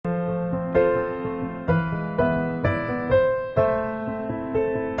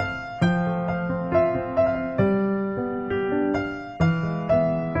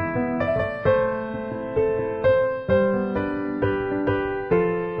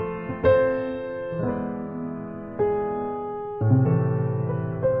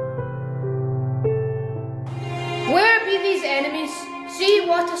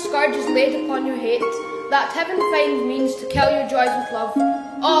charge is laid upon your hate, that heaven finds means to kill your joys with love,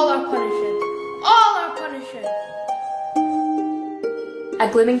 all are punishing, all are punishing. A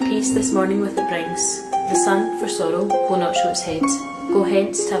glooming peace this morning with it brings. The sun, for sorrow, will not show its head. Go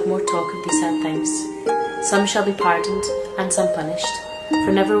hence to have more talk of these sad things. Some shall be pardoned, and some punished,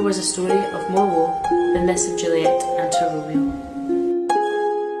 for never was a story of more woe than this of Juliet and her Romeo.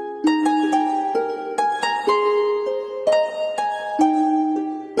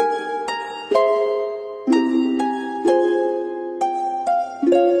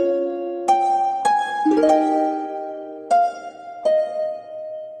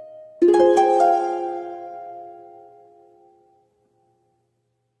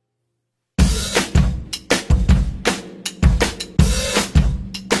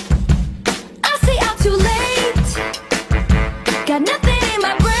 Got nothing in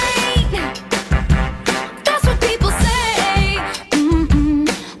my brain. That's what people say.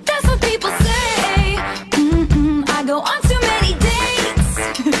 That's what people say. I go on too many dates,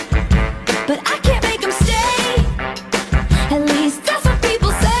 but I can't make them stay. At least that's what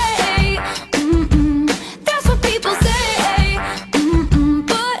people say. That's what people say.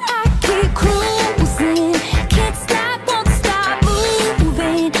 But I keep cruising, can't stop, won't stop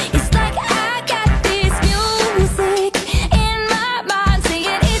moving. It's like I got this music in my mind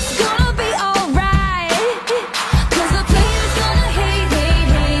saying it's gonna be alright. 'Cause the player's gonna hate,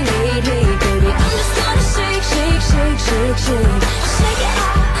 baby. I'm just gonna shake, shake, shake, shake, shake. Shake it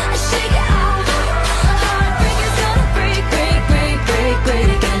off, shake it off. Heartbreaker's gonna break, break, break, break,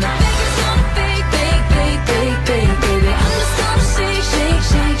 break. And the faker's gonna fake, fake, fake, fake, fake, baby. I'm just gonna shake, shake,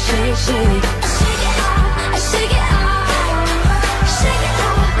 shake, shake, shake. Shake it off, shake it off. Shake it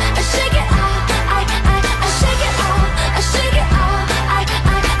off, shake it off. I shake it off, shake it off. I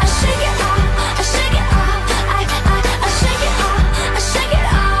shake it off, shake it off. I shake it off, shake it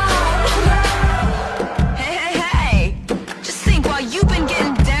off. Hey, just think, while you've been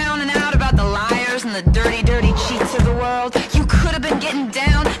getting down and out about the liars and the dirty, dirty cheats of the world, you could have been getting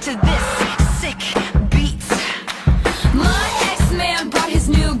down to this sick beat. My ex-man brought his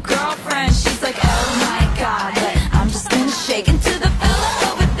new girlfriend. She's like, oh my god, but I'm just gonna shake into the fella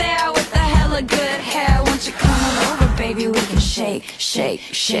over there with the hella good hair. Won't you come on over, baby? We can shake, shake,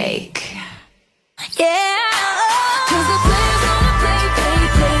 shake. Yeah. 'Cause the player's gonna play, play,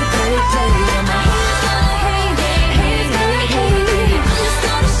 play, play, play. And the haters gonna hate, hate, hate, hate, hate. I'm just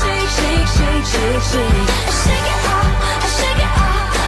gonna shake, shake, shake, shake, shake.